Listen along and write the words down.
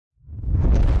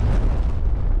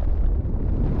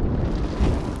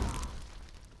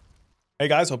Hey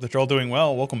guys, hope that you're all doing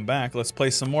well. Welcome back. Let's play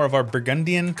some more of our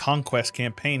Burgundian Conquest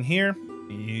campaign here.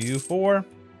 EU4.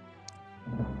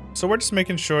 So we're just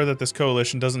making sure that this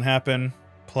coalition doesn't happen.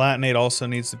 Palatinate also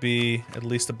needs to be at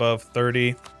least above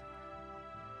 30.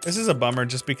 This is a bummer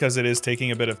just because it is taking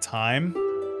a bit of time.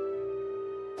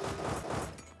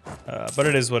 But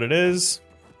it is what it is.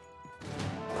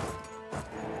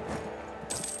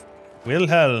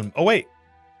 Wilhelm. Oh wait.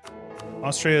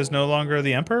 Austria is no longer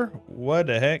the emperor? What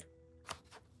the heck?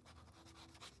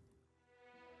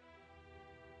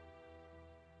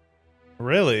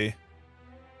 Really?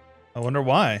 I wonder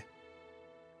why.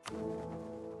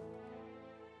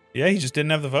 Yeah, he just didn't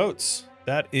have the votes.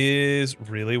 That is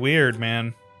really weird,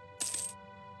 man.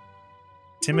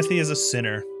 Timothy is a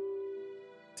sinner.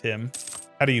 Tim,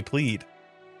 how do you plead?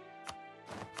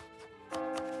 So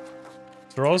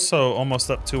we're also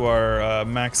almost up to our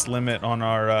max limit on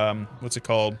our, what's it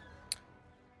called?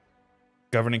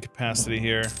 Governing capacity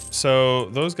here. So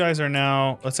those guys are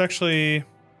now, let's actually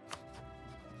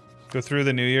go through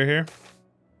the new year here.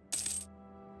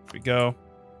 Here we go.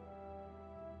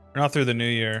 We're not through the new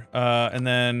year. And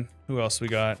then who else we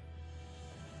got?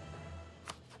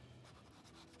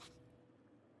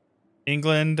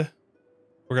 England.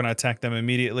 We're going to attack them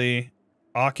immediately.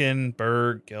 Aachen,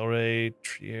 Berg, Gelre,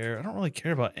 Trier. I don't really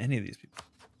care about any of these people.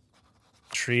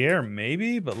 Trier,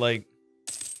 maybe, but like,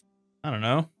 I don't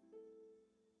know.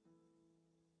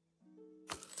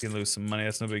 You can lose some money.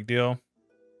 That's no big deal.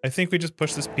 I think we just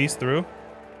push this piece through.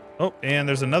 Oh, and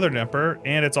there's another emperor,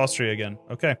 and it's Austria again.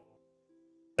 Okay.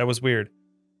 That was weird.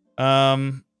 Yeah,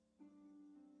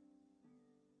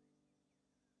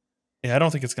 I don't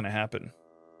think it's going to happen.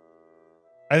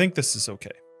 I think this is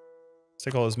okay. Let's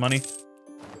take all his money.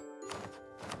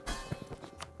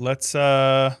 Let's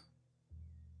pay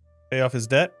off his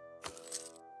debt.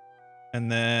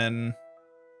 And then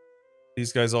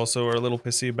these guys also are a little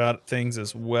pissy about things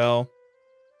as well.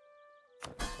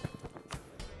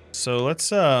 So let's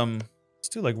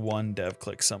do like one dev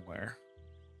click somewhere.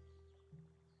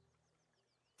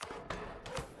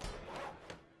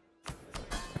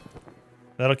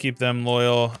 That'll keep them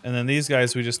loyal. And then these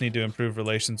guys we just need to improve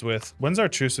relations with. When's our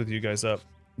truce with you guys up?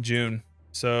 June.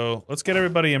 So let's get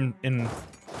everybody in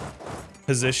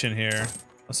position here.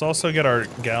 Let's also get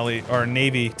our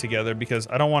navy together because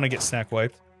I don't want to get snack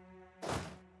wiped.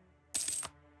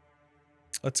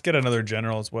 Let's get another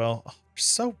general as well. Oh, they're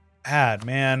so bad,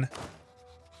 man.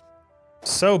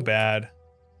 So bad.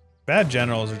 Bad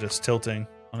generals are just tilting,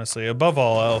 honestly. Above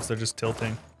all else, they're just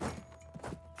tilting.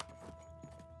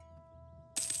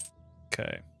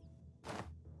 Okay.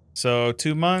 So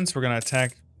 2 months, we're going to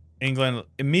attack England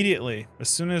immediately. As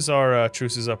soon as our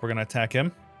truce is up, we're going to attack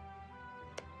him.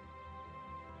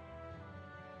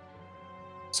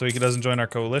 So he doesn't join our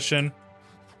coalition.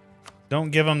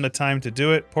 Don't give him the time to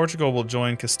do it. Portugal will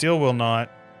join. Castile will not.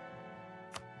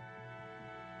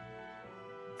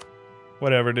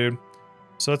 Whatever, dude.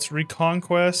 So let's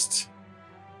reconquest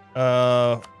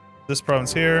this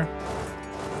province here.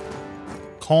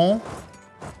 Caen.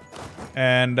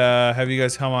 And have you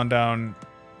guys come on down.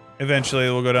 Eventually,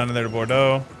 we'll go down to there to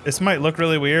Bordeaux. This might look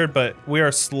really weird, but we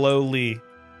are slowly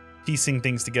piecing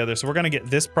things together. So we're going to get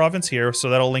this province here,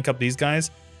 so that'll link up these guys.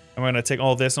 And we're going to take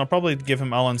all this, and I'll probably give him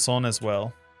Alençon as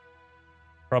well.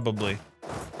 Probably.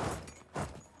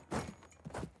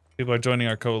 People are joining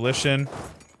our coalition.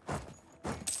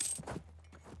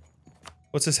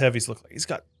 What's his heavies look like? He's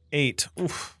got 8.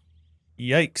 Oof.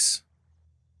 Yikes.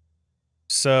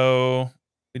 So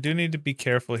we do need to be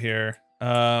careful here.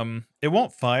 It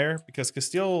won't fire because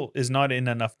Castile is not in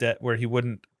enough debt where he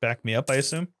wouldn't back me up, I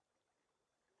assume.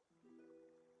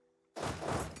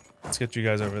 Let's get you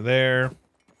guys over there.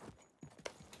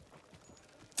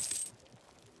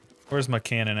 Where's my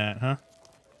cannon at, huh?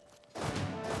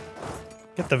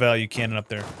 Get the value cannon up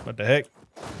there. What the heck?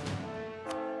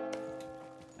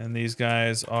 And these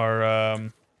guys are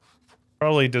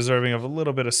probably deserving of a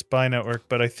little bit of spy network,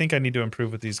 but I think I need to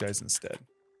improve with these guys instead.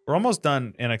 We're almost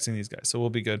done annexing these guys, so we'll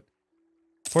be good.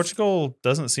 Portugal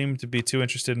doesn't seem to be too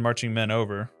interested in marching men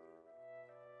over.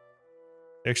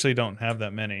 They actually don't have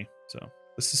that many, so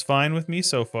this is fine with me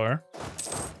so far.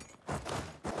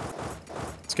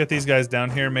 Let's get these guys down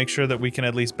here, make sure that we can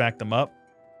at least back them up.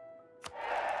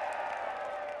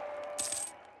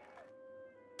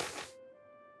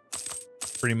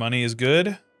 Free money is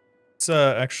good. Let's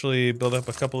actually build up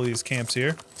a couple of these camps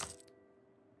here.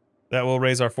 That will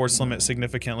raise our force limit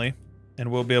significantly,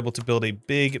 and we'll be able to build a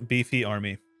big, beefy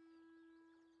army.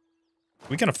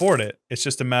 We can afford it. It's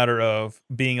just a matter of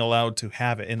being allowed to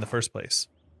have it in the first place.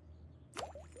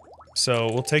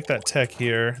 So we'll take that tech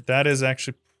here. That is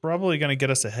actually probably going to get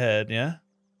us ahead, yeah?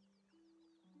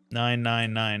 9,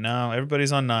 9, 9. No,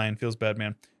 everybody's on 9. Feels bad,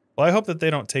 man. Well, I hope that they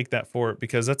don't take that fort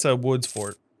because that's a woods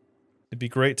fort. It'd be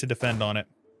great to defend on it.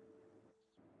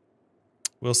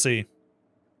 We'll see.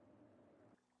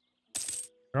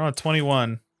 They're on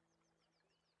 21.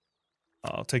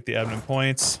 I'll take the admin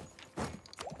points.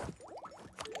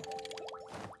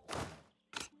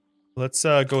 Let's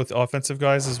go with offensive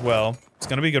guys as well. It's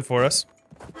gonna be good for us.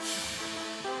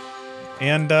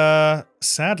 And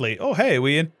sadly, oh hey,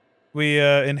 we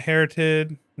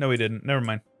inherited. No, we didn't. Never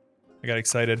mind. I got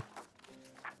excited.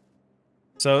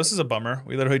 So this is a bummer.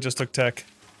 We literally just took tech.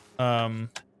 Long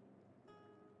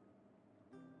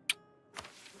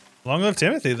live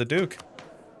Timothy, the Duke.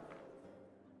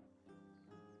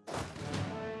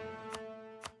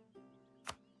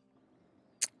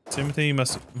 Timothy, you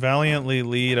must valiantly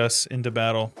lead us into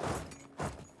battle.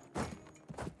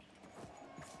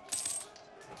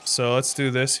 So let's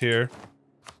do this here.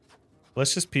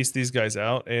 Let's just piece these guys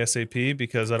out ASAP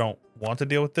because I don't want to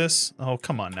deal with this. Oh,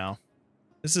 come on now.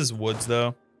 This is woods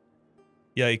though.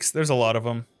 Yikes, there's a lot of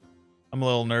them. I'm a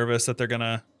little nervous that they're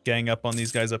gonna gang up on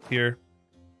these guys up here.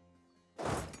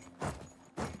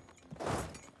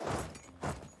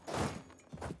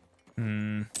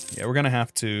 Yeah, we're gonna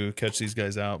have to catch these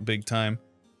guys out big time.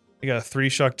 We got a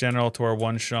 3-shock general to our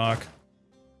 1-shock.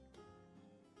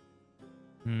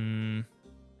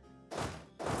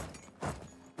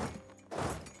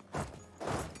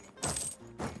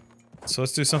 So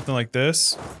let's do something like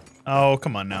this. Oh,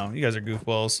 come on now. You guys are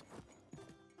goofballs.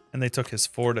 And they took his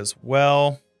fort as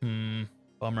well.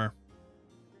 Bummer.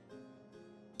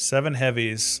 7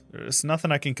 heavies. There's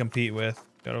nothing I can compete with.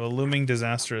 Got a looming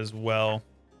disaster as well.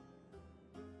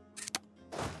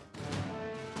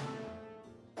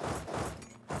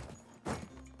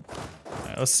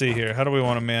 Alright, let's see here. How do we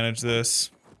want to manage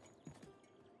this?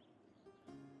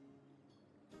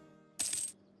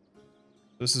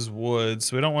 This is wood,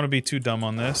 so we don't want to be too dumb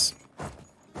on this.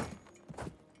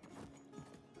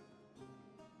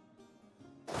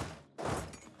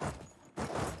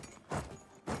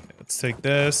 Okay, let's take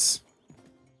this.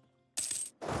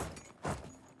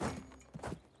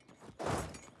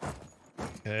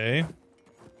 Okay.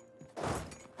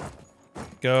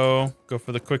 Go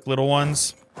for the quick little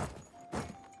ones.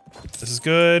 This is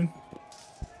good.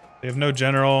 They have no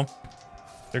general.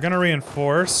 They're gonna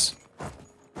reinforce.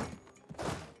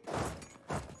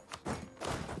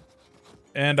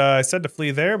 And I said to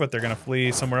flee there, but they're gonna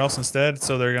flee somewhere else instead,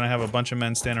 so they're gonna have a bunch of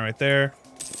men standing right there.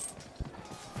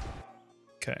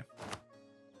 Okay.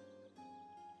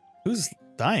 Who's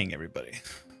dying, everybody?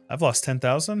 I've lost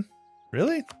 10,000?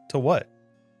 Really? To what?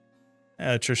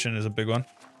 Attrition is a big one.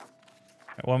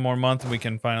 Right, one more month and we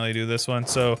can finally do this one,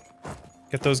 so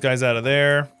get those guys out of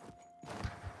there.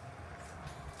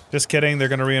 Just kidding, they're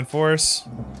gonna reinforce.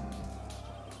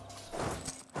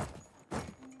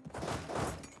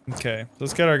 Okay,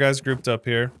 let's get our guys grouped up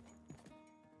here.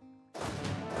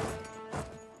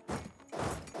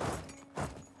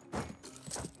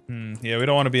 Yeah, we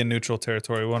don't want to be in neutral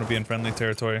territory. We want to be in friendly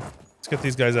territory. Let's get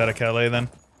these guys out of Calais then.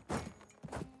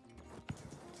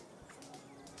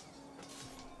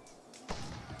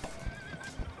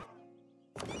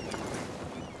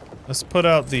 Let's put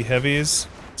out the heavies.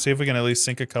 See if we can at least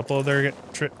sink a couple of their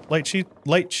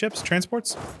light ships,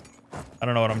 transports? I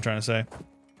don't know what I'm trying to say.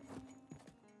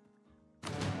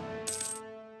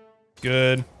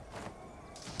 Good.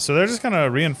 So they're just gonna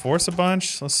reinforce a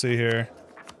bunch. Let's see here.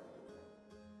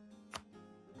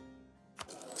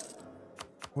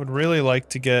 Would really like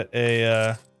to get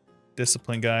a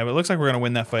discipline guy, but it looks like we're gonna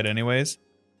win that fight anyways.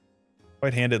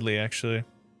 Quite handedly, actually.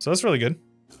 So that's really good.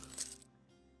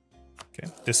 Okay,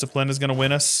 discipline is gonna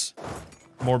win us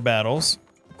more battles.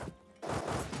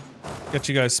 Get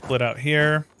you guys split out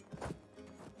here.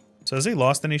 So has he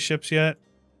lost any ships yet?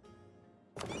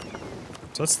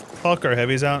 So let's hulk our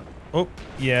heavies out. Oh,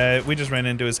 yeah, we just ran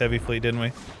into his heavy fleet, didn't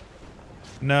we?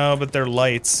 No, but they're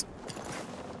lights.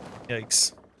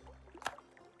 Yikes.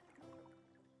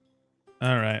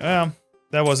 Alright, well,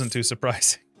 that wasn't too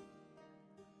surprising.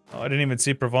 Oh, I didn't even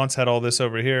see Provence had all this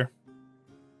over here.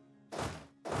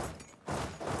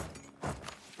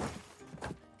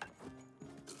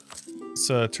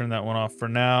 Let's turn that one off for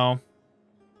now.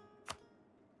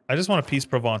 I just want to piece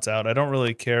Provence out. I don't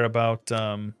really care about...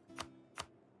 where's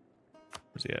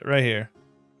he at? Right here.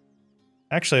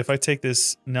 Actually, if I take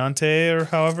this Nantes, or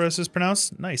however this is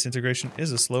pronounced, nice, integration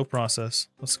is a slow process.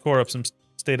 Let's score up some,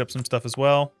 state up some stuff as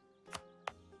well.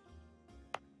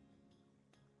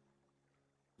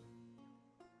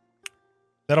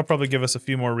 That'll probably give us a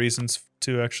few more reasons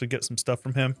to actually get some stuff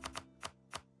from him.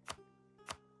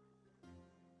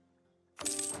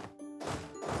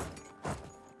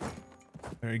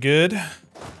 Very good.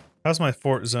 How's my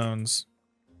fort zones?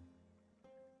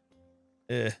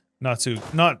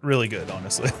 Not really good,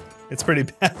 honestly. It's pretty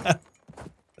bad.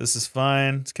 This is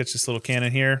fine. Let's catch this little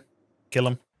cannon here. Kill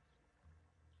him.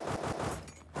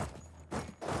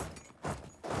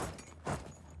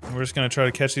 We're just gonna try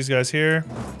to catch these guys here.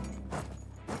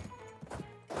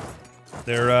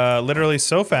 They're literally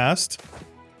so fast.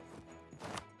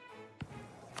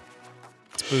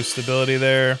 Let's boost stability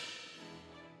there.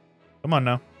 Come on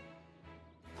now.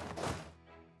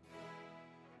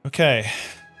 Okay.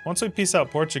 Once we piece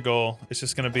out Portugal, it's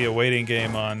just gonna be a waiting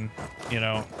game on, you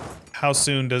know, how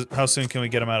soon can we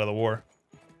get them out of the war?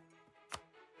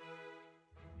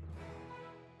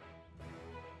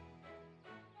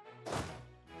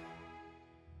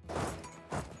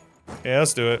 Yeah,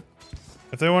 let's do it.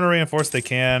 If they want to reinforce, they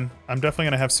can. I'm definitely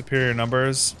going to have superior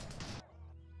numbers.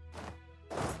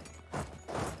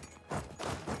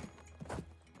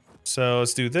 So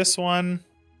let's do this one.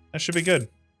 That should be good.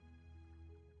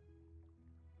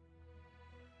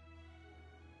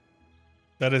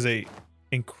 That is a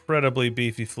incredibly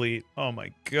beefy fleet. Oh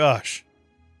my gosh.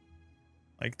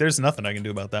 Like, there's nothing I can do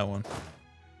about that one.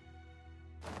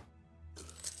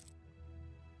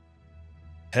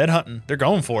 Headhunting. They're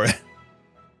going for it.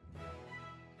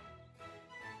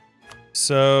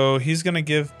 So he's gonna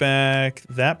give back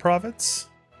that province.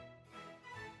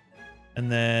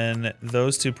 And then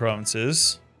those two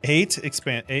provinces. 8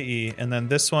 expand AE, and then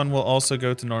this one will also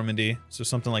go to Normandy. So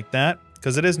something like that.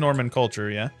 Because it is Norman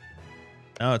culture, yeah?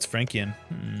 Oh, it's Frankian.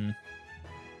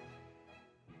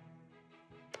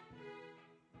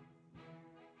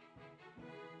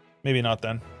 Maybe not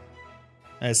then.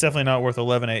 And it's definitely not worth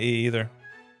 11 AE either.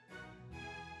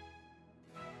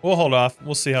 We'll hold off.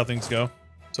 We'll see how things go.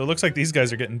 So it looks like these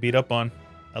guys are getting beat up on.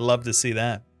 I love to see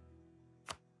that.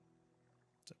 I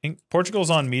think Portugal's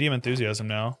on medium enthusiasm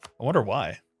now. I wonder why.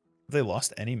 Have they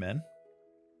lost any men?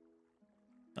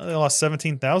 Oh, they lost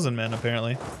 17,000 men,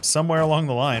 apparently. Somewhere along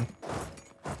the line.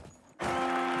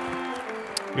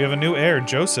 We have a new heir,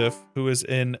 Joseph, who is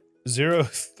in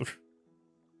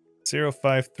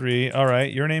 053.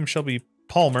 Alright, your name shall be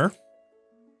Palmer.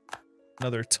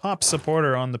 Another top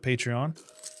supporter on the Patreon.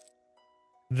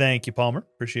 Thank you, Palmer.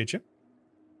 Appreciate you.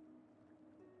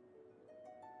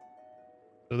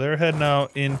 So they're heading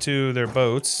out into their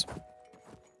boats.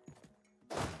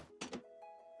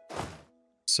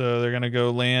 So they're gonna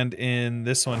go land in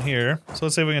this one here. So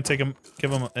let's see if we can take them,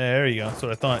 give them, there you go. That's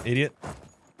what I thought, idiot.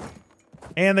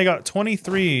 And they got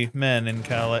 23 men in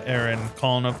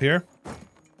Colin up here.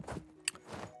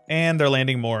 And they're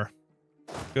landing more.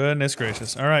 Goodness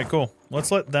gracious. Alright, cool.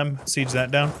 Let's let them siege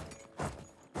that down.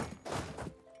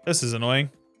 This is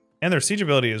annoying. And their siege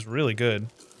ability is really good.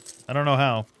 I don't know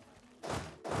how.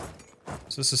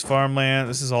 So this is farmland.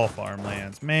 This is all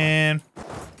farmlands. Man.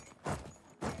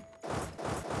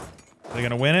 Are they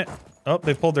gonna win it? Oh,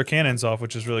 they pulled their cannons off,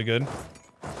 which is really good.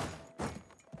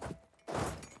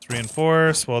 Let's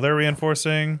reinforce while they're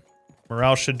reinforcing.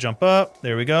 Morale should jump up.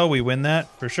 There we go. We win that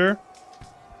for sure.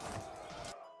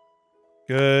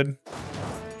 Good.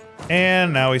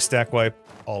 And now we stack wipe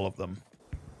all of them.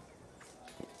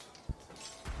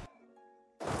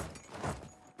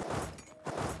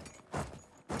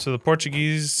 So the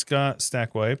Portuguese got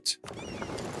stack wiped.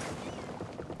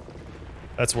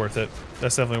 That's worth it.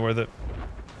 That's definitely worth it.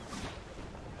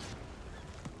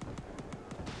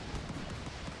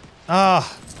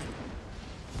 Ah.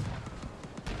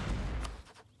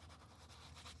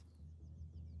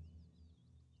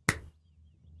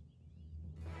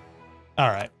 All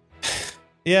right.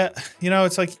 Yeah, you know,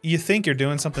 it's like you think you're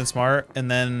doing something smart, and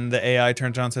then the AI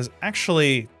turns around and says,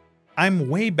 actually, I'm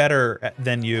way better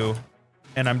than you,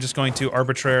 and I'm just going to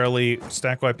arbitrarily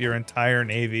stack wipe your entire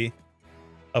navy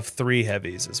of 3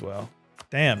 heavies as well.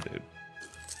 Damn, dude.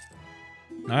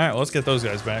 All right, well, let's get those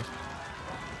guys back.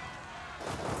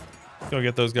 Go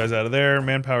get those guys out of there.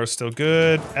 Manpower is still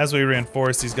good. As we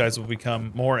reinforce, these guys will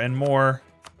become more and more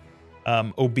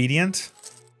obedient.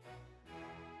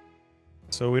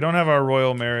 So we don't have our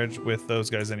royal marriage with those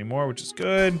guys anymore, which is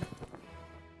good.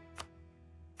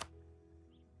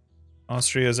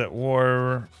 Austria is at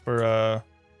war for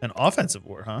an offensive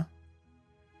war, huh?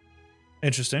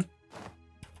 Interesting.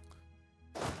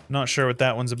 Not sure what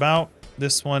that one's about.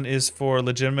 This one is for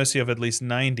legitimacy of at least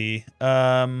 90.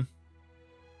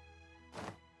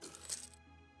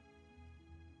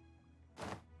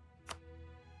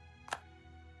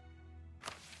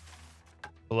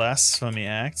 Blasphemy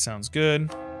Act sounds good.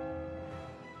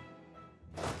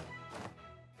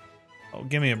 Oh,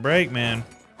 give me a break, man.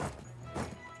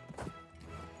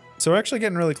 So we're actually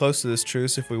getting really close to this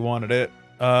truce if we wanted it.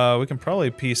 We can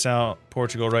probably peace out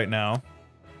Portugal right now.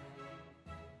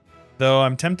 Though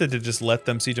I'm tempted to just let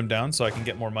them siege him down so I can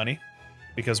get more money.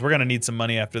 Because we're going to need some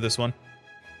money after this one.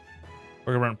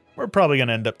 We're probably going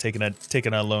to end up taking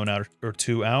a loan out or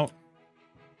two out.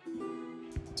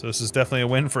 So this is definitely a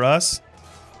win for us.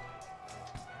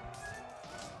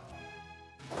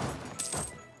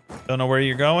 Don't know where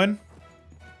you're going.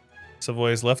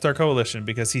 Savoy's left our coalition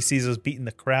because he sees us beating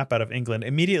the crap out of England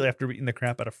immediately after beating the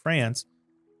crap out of France.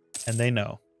 And they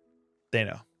know. They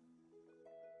know.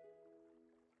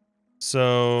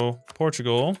 So,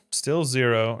 Portugal, still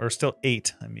 0, or still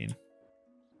 8, I mean.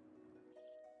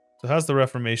 So how's the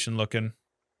Reformation looking?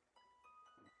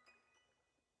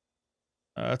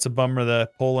 It's a bummer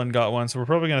that Poland got one, so we're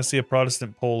probably going to see a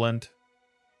Protestant Poland.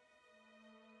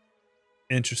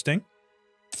 Interesting.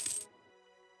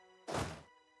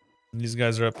 And these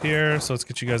guys are up here, so let's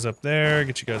get you guys up there,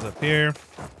 get you guys up here.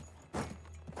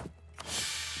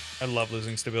 I love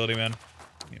losing stability, man.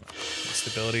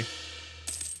 Stability.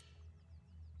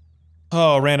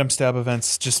 Oh, random stab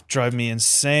events just drive me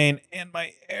insane. And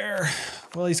my heir.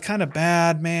 Well, he's kind of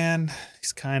bad, man.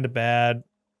 He's kind of bad.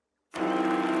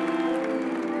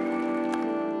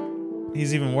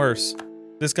 He's even worse.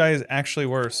 This guy is actually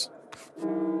worse.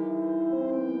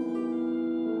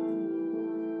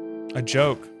 A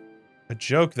joke. A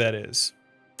joke, that is.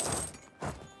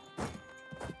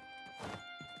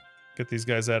 Get these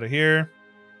guys out of here.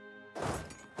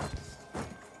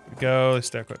 Go. They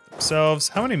stack with themselves.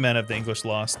 How many men have the English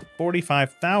lost?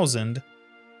 45,000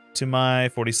 to my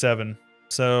 47.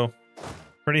 So,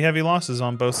 pretty heavy losses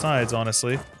on both sides,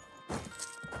 honestly.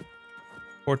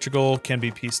 Portugal can be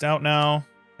pieced out now,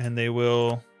 and they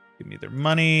will give me their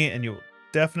money, and you will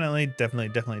definitely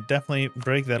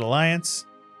break that alliance.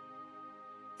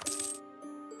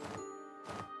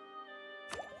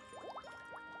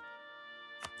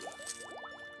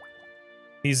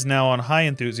 He's now on high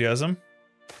enthusiasm.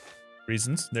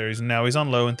 Reasons. There he's now he's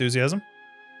on low enthusiasm.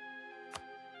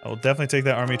 I will definitely take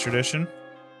that army tradition.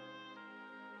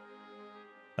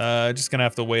 Just gonna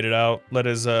have to wait it out. Let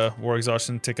his war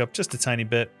exhaustion tick up just a tiny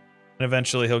bit. And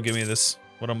eventually he'll give me this,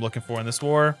 what I'm looking for in this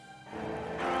war.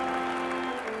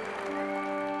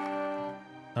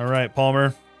 Alright,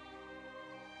 Palmer.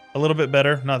 A little bit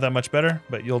better, not that much better,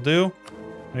 but you'll do.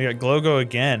 We got Glogo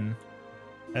again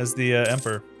as the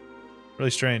emperor.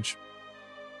 Really strange.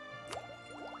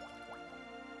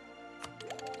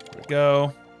 There we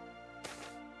go.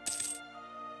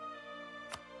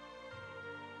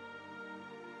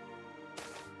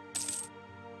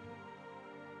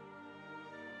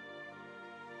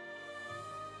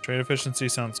 Trade efficiency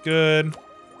sounds good.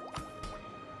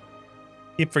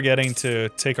 Keep forgetting to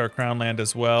take our crown land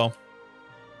as well.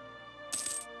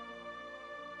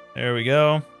 There we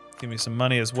go. Give me some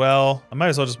money as well. I might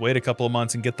as well just wait a couple of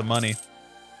months and get the money.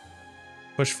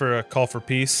 Push for a call for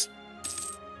peace.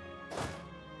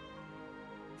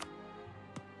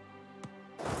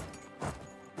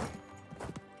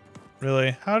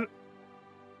 Really? How do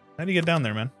you get down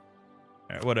there, man?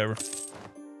 Alright, whatever.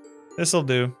 This'll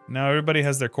do. Now everybody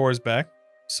has their cores back.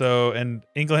 So, and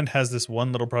England has this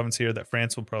one little province here that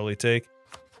France will probably take.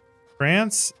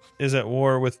 France is at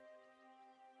war with...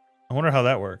 I wonder how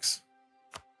that works.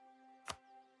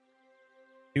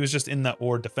 He was just in that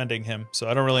war defending him, so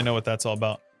I don't really know what that's all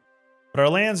about. But our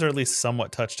lands are at least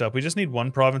somewhat touched up. We just need one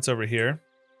province over here.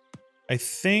 I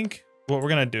think what we're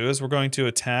going to do is we're going to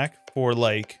attack for,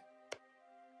 like...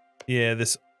 Yeah,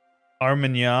 this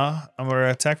Armagnac. I'm going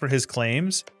to attack for his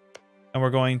claims. And we're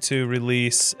going to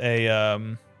release a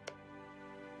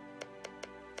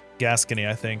Gascony,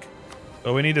 I think.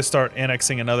 But we need to start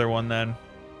annexing another one then.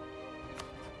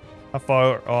 How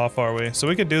far off are we? So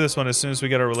we could do this one as soon as we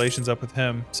get our relations up with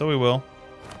him. So we will.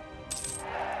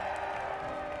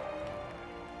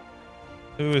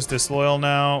 Who is disloyal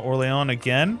now? Orleans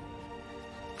again?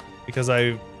 Because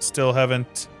I still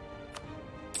haven't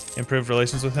improved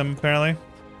relations with him, apparently.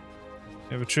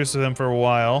 We have a truce with him for a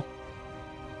while.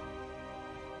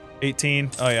 18.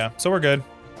 Oh, yeah. So we're good.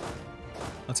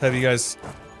 Let's have you guys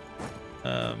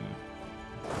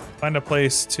find a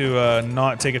place to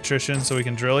not take attrition so we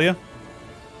can drill you.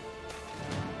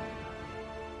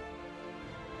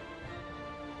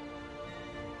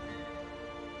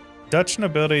 Dutch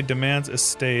nobility demands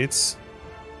estates.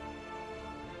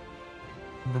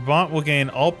 Brabant will gain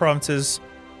all provinces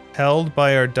held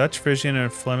by our Dutch, Frisian,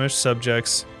 and Flemish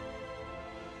subjects.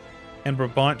 And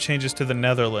Brabant changes to the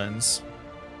Netherlands.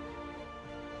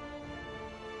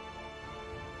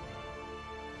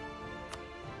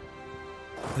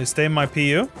 They stay in my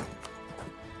PU.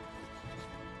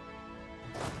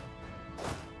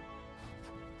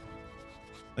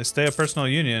 They stay a personal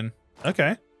union.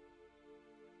 Okay.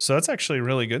 So that's actually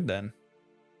really good then.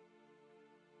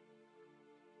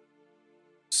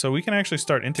 so we can actually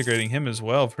start integrating him as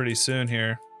well pretty soon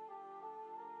here.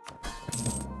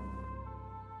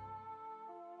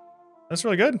 That's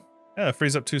really good. Yeah, it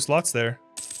frees up 2 slots there.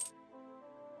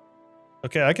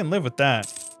 Okay, I can live with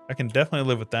that. I can definitely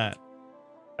live with that.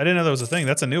 I didn't know that was a thing.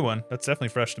 That's a new one. That's definitely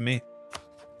fresh to me.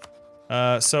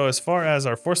 So as far as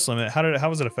our force limit, how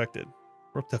was it affected?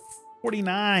 We're up to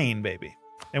 49, baby.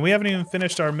 And we haven't even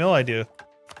finished our mill idea.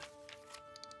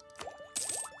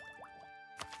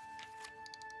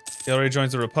 He already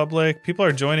joins the Republic. People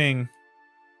are joining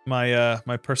my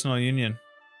my personal union.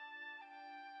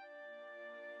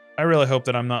 I really hope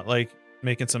that I'm not like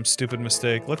making some stupid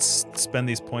mistake. Let's spend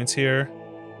these points here.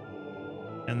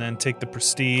 And then take the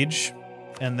prestige.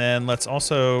 And then let's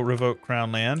also revoke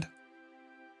crown land.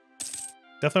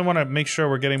 Definitely want to make sure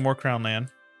we're getting more crown land.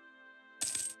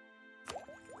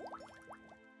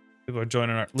 People are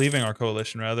joining leaving our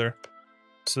coalition rather.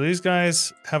 So these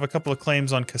guys have a couple of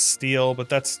claims on Castile,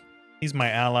 but he's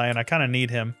my ally and I kind of need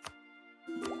him.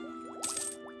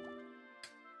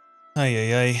 Ay,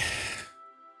 ay, ay.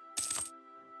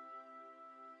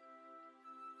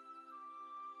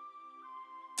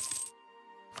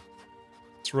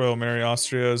 Let's Royal Marry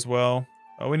Austria as well.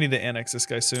 Oh, we need to annex this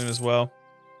guy soon as well.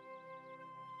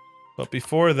 But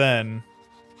before then,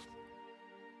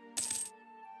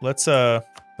 let's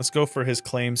go for his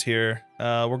claims here.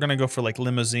 We're gonna go for like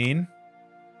Limousine.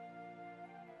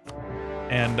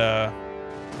 And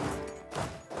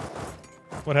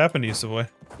what happened to you, Savoy?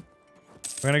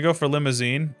 We're gonna go for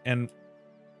Limousine, and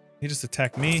he just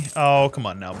attacked me. Oh, come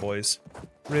on now, boys.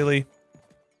 Really?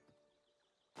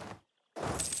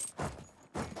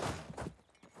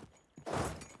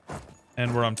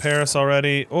 And we're on Paris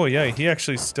already. Oh yeah, he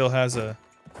actually still has a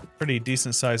pretty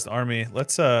decent sized army.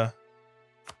 Let's very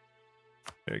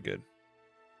good.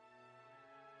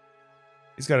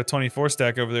 He's got a 24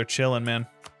 stack over there chilling, man.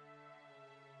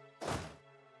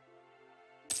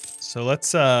 So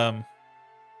let's not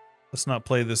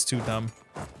play this too dumb.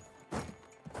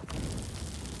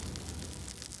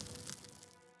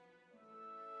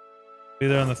 Be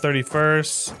there on the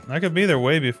 31st. I could be there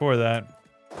way before that.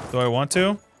 Do I want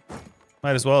to?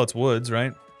 Might as well, it's woods,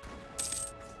 right?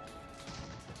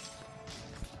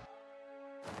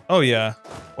 Oh yeah.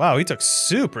 Wow, he took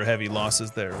super heavy losses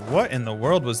there. What in the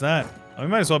world was that? We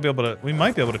might as well be able to, we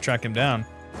might be able to track him down.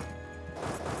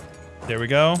 There we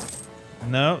go.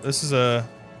 No, this is a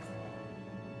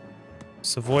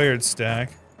Savoyard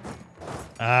stack.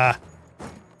 Ah.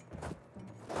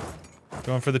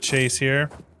 Going for the chase here.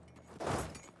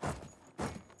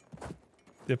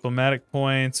 Diplomatic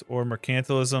points or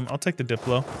mercantilism. I'll take the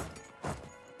Diplo.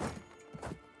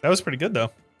 That was pretty good,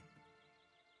 though.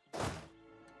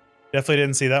 Definitely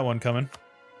didn't see that one coming.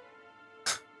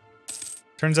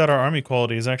 Turns out our army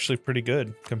quality is actually pretty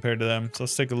good compared to them. So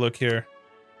let's take a look here.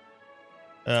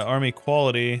 Army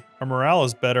quality. Our morale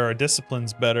is better. Our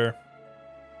discipline's better.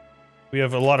 We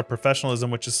have a lot of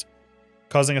professionalism, which is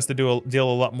causing us to deal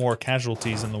a lot more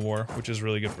casualties in the war, which is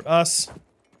really good for us.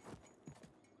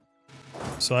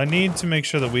 So I need to make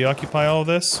sure that we occupy all of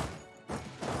this.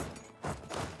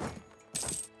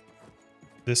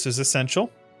 This is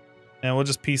essential. And we'll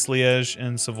just piece Liège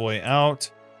and Savoy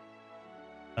out.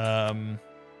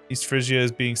 East Frisia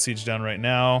is being sieged down right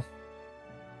now.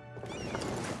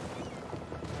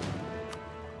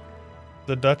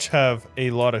 The Dutch have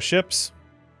a lot of ships.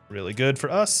 Really good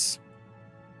for us.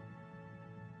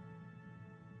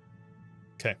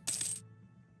 Okay.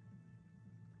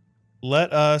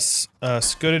 Let us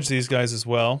scourge these guys as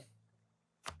well.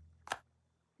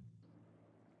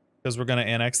 Because we're going to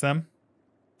annex them.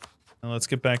 And let's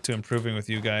get back to improving with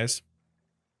you guys.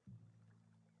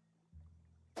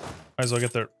 Might as well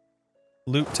get the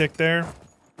loot tick there.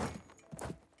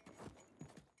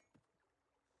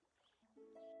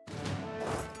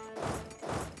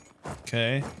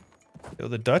 Okay. Yo,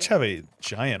 the Dutch have a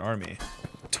giant army.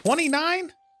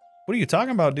 29? What are you talking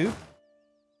about, dude?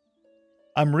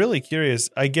 I'm really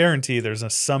curious. I guarantee there's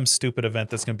some stupid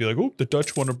event that's going to be like, oh, the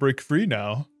Dutch want to break free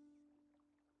now.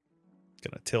 It's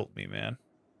going to tilt me, man.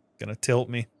 It's going to tilt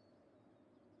me.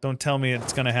 Don't tell me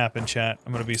it's going to happen, chat.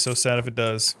 I'm going to be so sad if it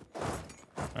does.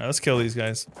 Alright, let's kill these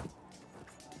guys. The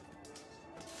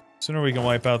sooner we can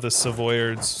wipe out the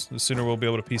Savoyards, the sooner we'll be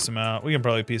able to piece them out. We can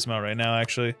probably piece them out right now,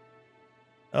 actually.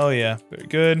 Oh yeah, very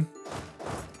good.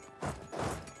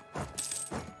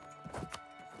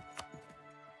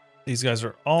 These guys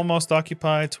are almost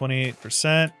occupied,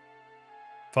 28%.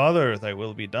 Father, thy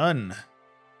will be done.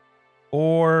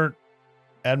 Or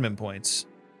admin points.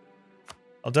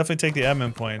 I'll definitely take the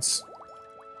admin points.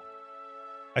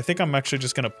 I think I'm actually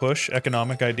just going to push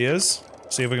economic ideas.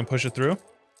 See if we can push it through.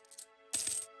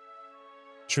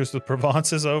 Truce with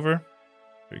Provence is over.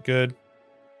 Very good.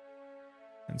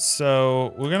 And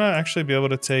so we're going to actually be able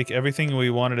to take everything we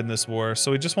wanted in this war.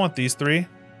 So we just want these three.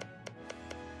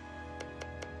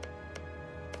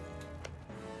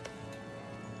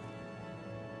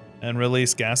 And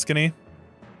release Gascony.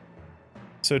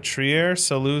 So Trier,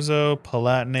 Saluzzo,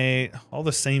 Palatinate, all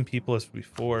the same people as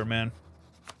before, man.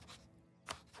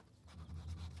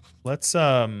 Let's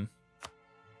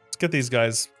get these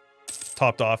guys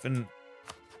topped off. And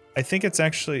I think it's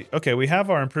actually okay, we have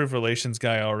our improved relations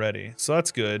guy already, so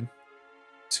that's good.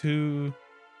 2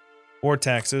 war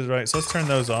taxes, right? So let's turn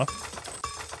those off.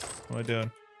 What am I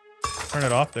doing? Turn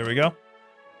it off, there we go.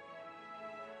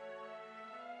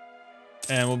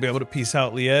 And we'll be able to peace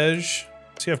out Liège.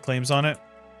 Does he have claims on it?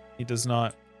 He does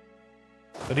not.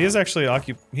 But he is actually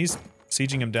he's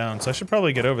sieging him down, so I should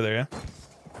probably get over there, yeah?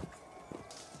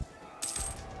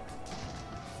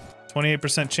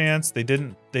 28% chance. They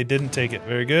didn't take it.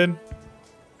 Very good.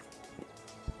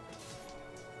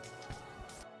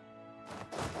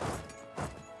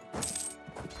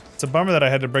 It's a bummer that I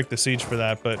had to break the siege for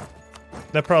that, but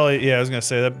that probably, yeah, I was gonna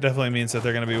say that definitely means that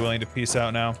they're gonna be willing to peace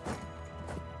out now.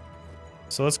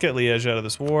 So let's get Liège out of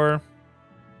this war.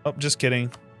 Oh, just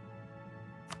kidding.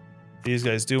 These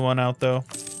guys do want out though.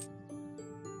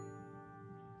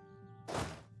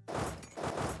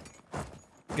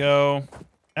 Go.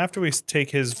 After we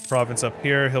take his province up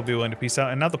here, he'll be willing to peace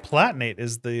out. And now the Palatinate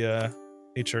is the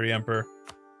HRE Emperor.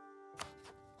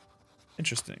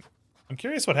 Interesting. I'm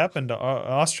curious what happened to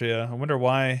Austria. I wonder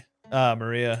why. Ah,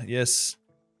 Maria. Yes.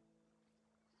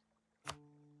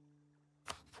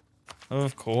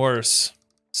 Of course.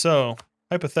 So,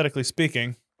 hypothetically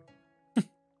speaking,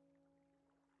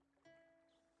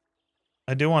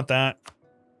 I do want that.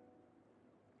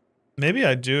 Maybe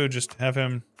I do just have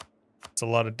him. It's a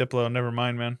lot of Diplo. Never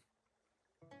mind, man.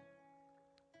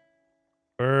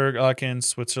 Berg, Aachen,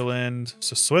 Switzerland.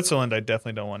 So Switzerland I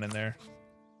definitely don't want in there.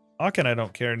 Aachen I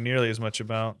don't care nearly as much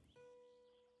about.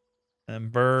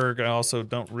 And Berg I also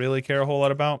don't really care a whole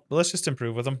lot about. But let's just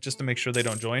improve with them just to make sure they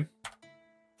don't join.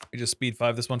 We just speed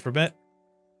 5 this one for a bit.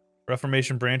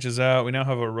 Reformation branches out. We now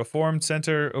have a reformed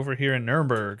center over here in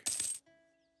Nuremberg.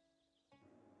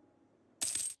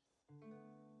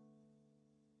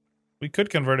 We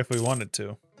could convert if we wanted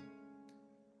to.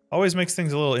 Always makes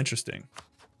things a little interesting.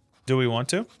 Do we want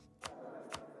to?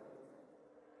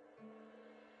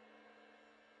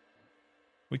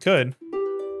 We could.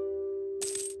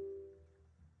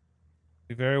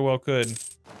 We very well could.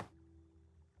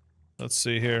 Let's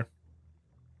see here.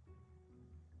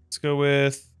 Let's go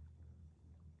with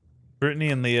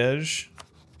Brittany and Liège.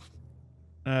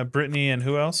 Brittany and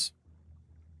who else?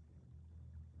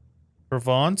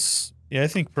 Provence. Yeah, I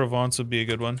think Provence would be a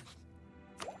good one.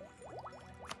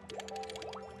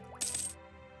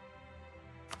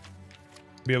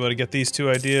 Be able to get these 2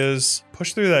 ideas.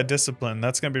 Push through that discipline.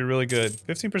 That's going to be really good.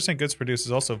 15% goods produced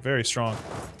is also very strong.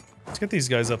 Let's get these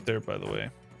guys up there, by the way.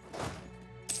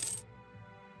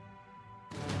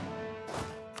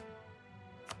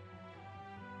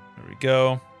 There we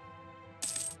go.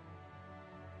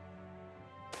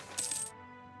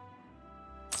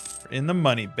 We're in the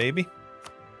money, baby.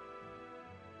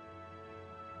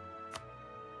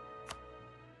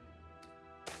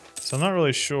 So I'm not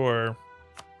really sure.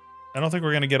 I don't think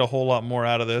we're going to get a whole lot more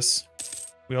out of this.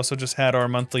 We also just had our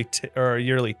monthly or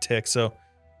yearly tick, so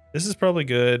this is probably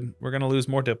good. We're going to lose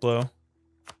more Diplo.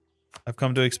 I've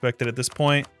come to expect it at this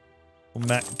point. We'll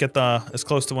get as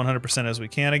close to 100% as we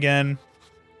can again.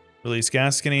 Release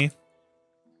Gascony.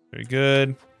 Very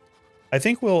good. I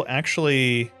think we'll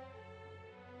actually...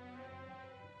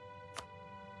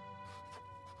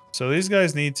 So these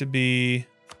guys need to be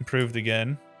improved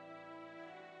again.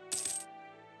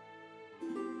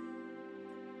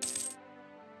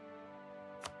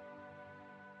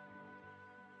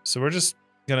 So we're just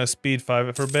gonna speed 5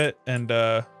 it for a bit and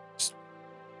just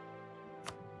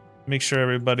make sure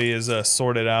everybody is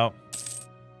sorted out.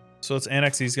 So let's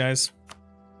annex these guys.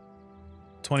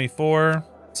 24,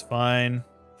 it's fine.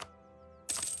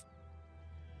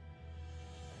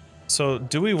 So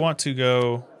do we want to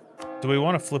go, do we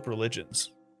want to flip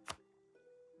religions?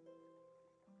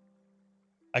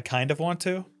 I kind of want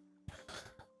to.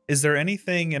 Is there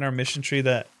anything in our mission tree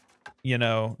that, you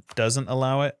know, doesn't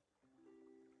allow it?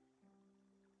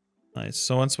 Nice.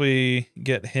 So once we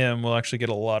get him, we'll actually get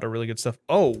a lot of really good stuff.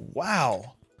 Oh,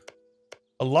 wow.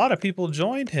 A lot of people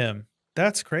joined him.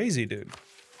 That's crazy, dude.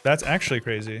 That's actually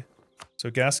crazy.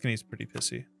 So Gascony's pretty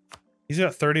pissy. He's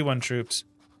got 31 troops.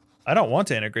 I don't want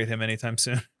to integrate him anytime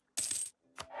soon.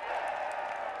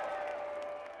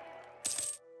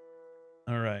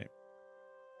 All right.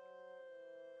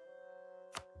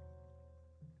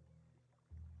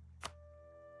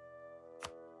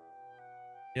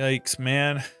 Yikes,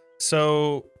 man.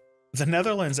 So the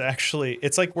Netherlands actually,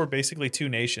 it's like we're basically two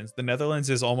nations. The Netherlands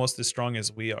is almost as strong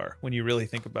as we are when you really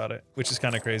think about it, which is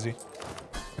kind of crazy.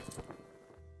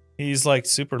 He's like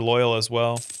super loyal as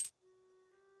well.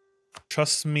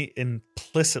 Trusts me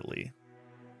implicitly.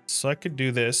 So I could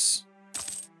do this,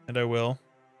 and I will.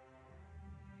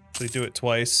 Actually do it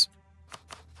twice.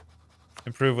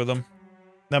 Improve with them.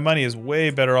 That money is way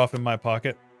better off in my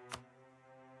pocket.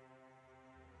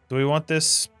 Do we want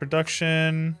this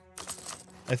production?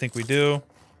 I think we do.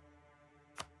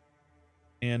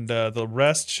 And the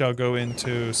rest shall go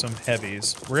into some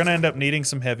heavies. We're going to end up needing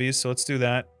some heavies, so let's do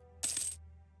that.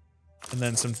 And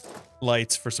then some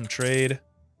lights for some trade.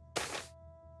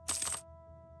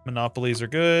 Monopolies are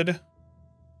good.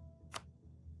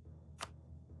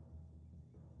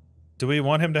 Do we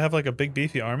want him to have like a big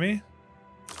beefy army?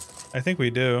 I think we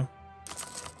do.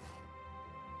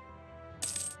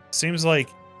 Seems like...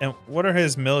 And what are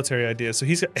his military ideas? So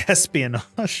he's got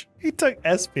espionage. He took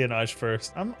espionage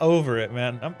first. I'm over it,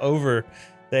 man. I'm over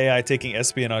the AI taking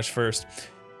espionage first.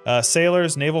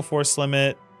 Sailors, naval force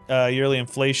limit, yearly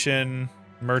inflation,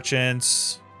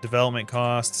 merchants, development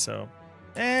costs. So,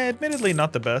 admittedly,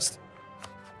 not the best.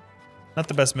 Not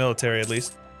the best military, at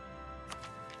least.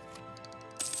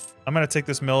 I'm gonna take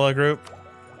this Milla group.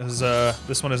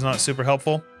 This one is not super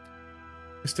helpful.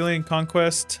 Burgundian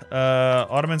Conquest.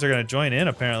 Ottomans are going to join in,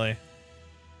 apparently.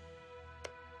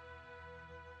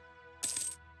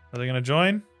 Are they going to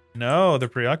join? No, they're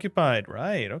preoccupied.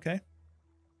 Right, okay.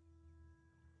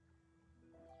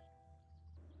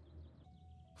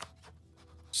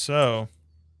 So.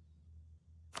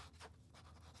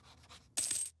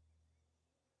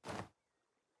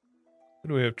 Who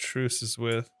do we have truces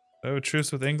with? Do I have a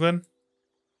truce with England?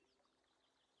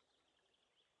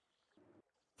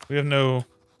 We have no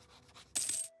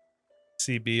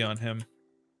CB on him.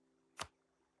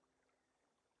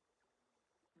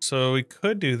 So we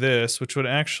could do this, which would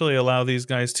actually allow these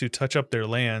guys to touch up their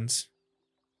lands.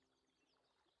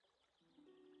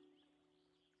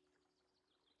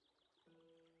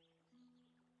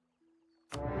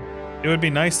 It would be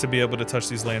nice to be able to touch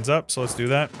these lands up, so let's do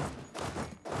that.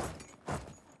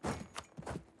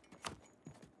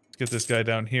 Let's get this guy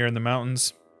down here in the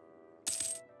mountains.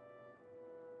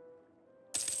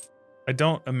 I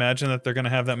don't imagine that they're going to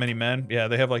have that many men. Yeah,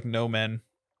 they have like no men.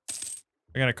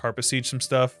 They're going to carpet siege some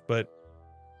stuff, but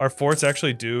our forts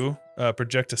actually do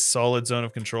project a solid zone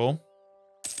of control.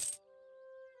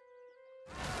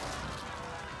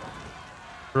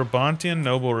 Brabantian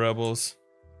noble rebels.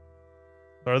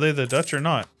 Are they the Dutch or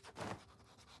not?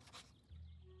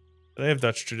 They have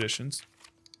Dutch traditions.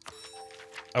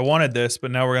 I wanted this,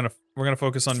 but now we're gonna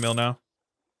focus on Mill now.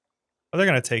 Oh, they're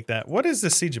gonna take that. What is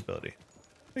this siege ability?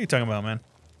 What are you talking about, man?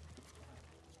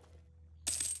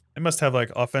 They must have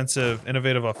like offensive,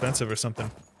 innovative offensive or something.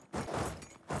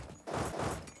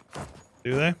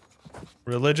 Do they?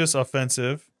 Religious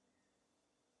offensive.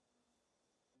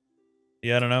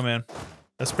 Yeah, I don't know, man.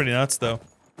 That's pretty nuts, though.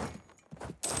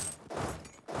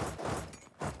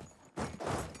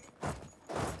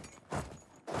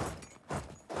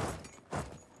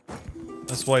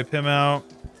 Let's wipe him out.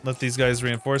 Let these guys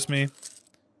reinforce me.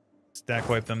 Stack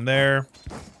wipe them there.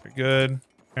 They're good.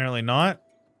 Apparently not.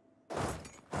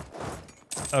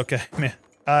 Okay, man.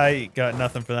 I got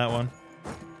nothing for that one.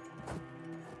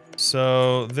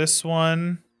 So this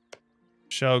one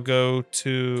shall go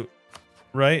to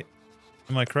right.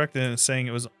 Am I correct in saying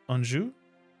it was Anjou?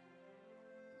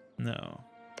 No.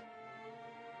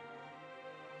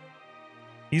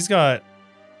 He's got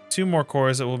 2 more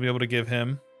cores that we'll be able to give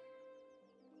him.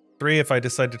 3 if I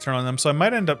decide to turn on them. So I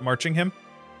might end up marching him.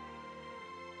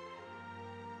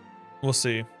 We'll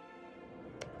see.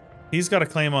 He's got a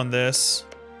claim on this.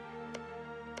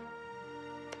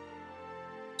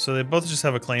 So they both just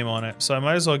have a claim on it. So I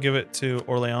might as well give it to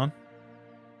Orléans.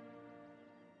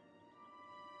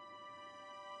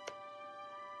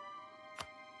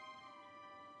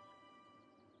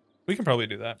 We can probably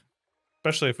do that.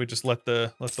 Especially if we just let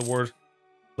the war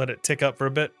let it tick up for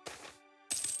a bit.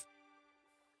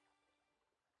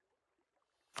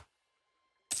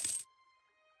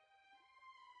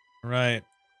 Right.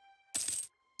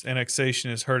 This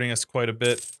annexation is hurting us quite a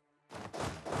bit.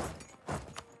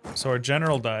 So our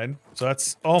general died. So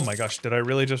that's... Oh my gosh, did I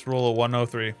really just roll a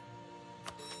 103?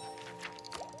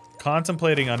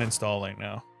 Contemplating uninstalling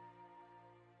now.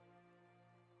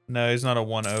 No, he's not a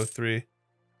 103.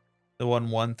 The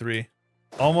 113.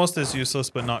 Almost as useless,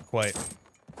 but not quite. Here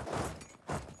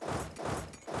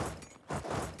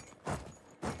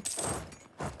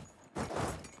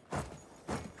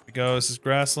we go. This is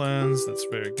grasslands. That's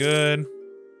very good.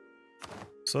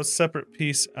 So let's separate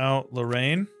piece out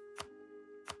Lorraine.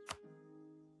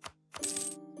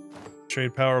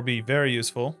 Trade power will be very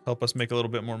useful. Help us make a little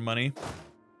bit more money.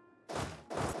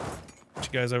 Put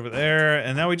you guys over there.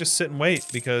 And now we just sit and wait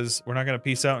because we're not going to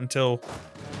peace out until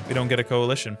we don't get a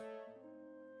coalition.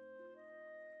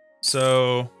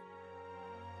 So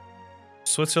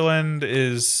Switzerland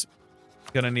is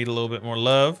going to need a little bit more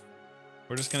love.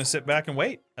 We're just going to sit back and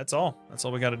wait. That's all. That's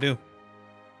all we got to do.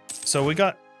 So we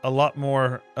got a lot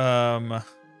more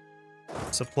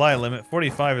supply limit.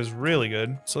 45 is really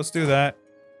good. So let's do that.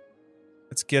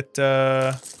 Let's get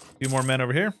a few more men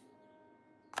over here.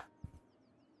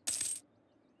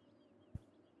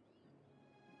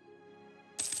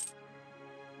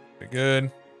 Very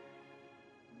good.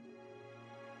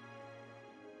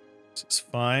 This is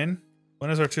fine. When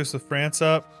is our truce with France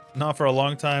up? Not for a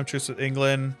long time. Truce with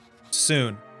England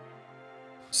soon.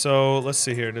 So let's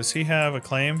see here. Does he have a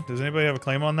claim? Does anybody have a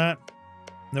claim on that?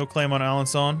 No claim on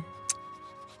Alençon.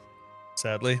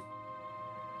 Sadly.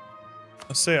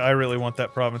 Let's say I really want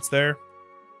that province there.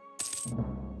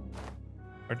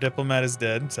 Our diplomat is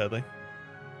dead, sadly.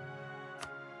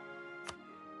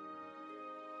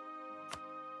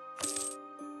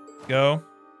 Go.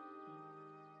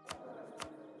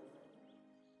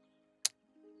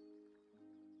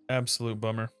 Absolute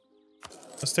bummer.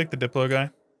 Let's take the Diplo guy.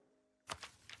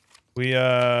 We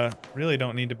really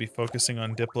don't need to be focusing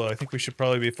on Diplo. I think we should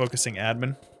probably be focusing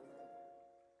admin.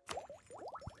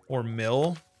 Or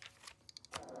mill.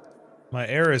 My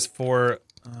heir is for...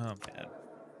 Oh, man.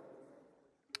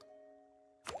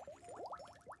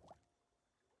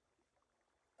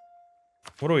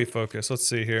 What do we focus? Let's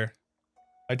see here.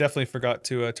 I definitely forgot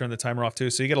to turn the timer off too,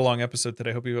 so you get a long episode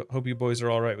today. Hope you boys are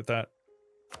all right with that.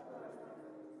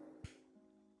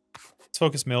 Let's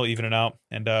focus mill, even it out,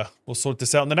 and we'll sort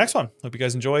this out in the next one. Hope you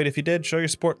guys enjoyed. If you did, show your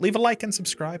support. Leave a like and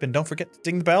subscribe, and don't forget to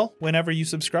ding the bell whenever you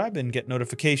subscribe and get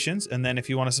notifications. And then if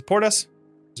you want to support us,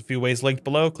 there's a few ways linked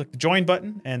below. Click the join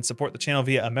button and support the channel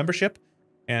via a membership.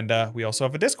 And we also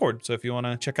have a Discord. So if you want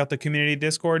to check out the community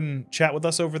Discord and chat with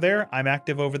us over there, I'm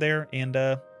active over there. And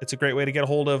it's a great way to get a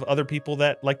hold of other people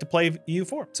that like to play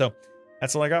EU4. So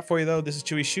that's all I got for you, though. This is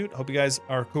Chewyshoot. Hope you guys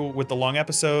are cool with the long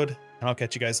episode. And I'll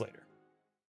catch you guys later.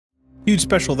 Huge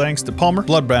special thanks to Palmer,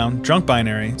 Bloodbound, Drunk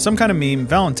Binary, Some Kind of Meme,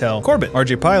 Valentel, Corbett,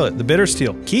 RJ Pilot, The Bitter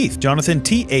Steel, Keith, Jonathan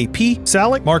T.A.P.,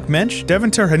 Salic, Mark Mensch,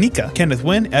 Devin Terhanika, Kenneth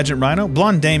Wynn, Agent Rhino,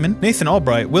 Blonde Damon, Nathan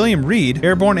Albright, William Reed,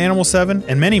 Airborne Animal 7,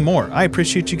 and many more. I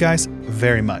appreciate you guys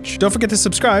very much. Don't forget to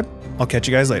subscribe. I'll catch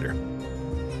you guys later.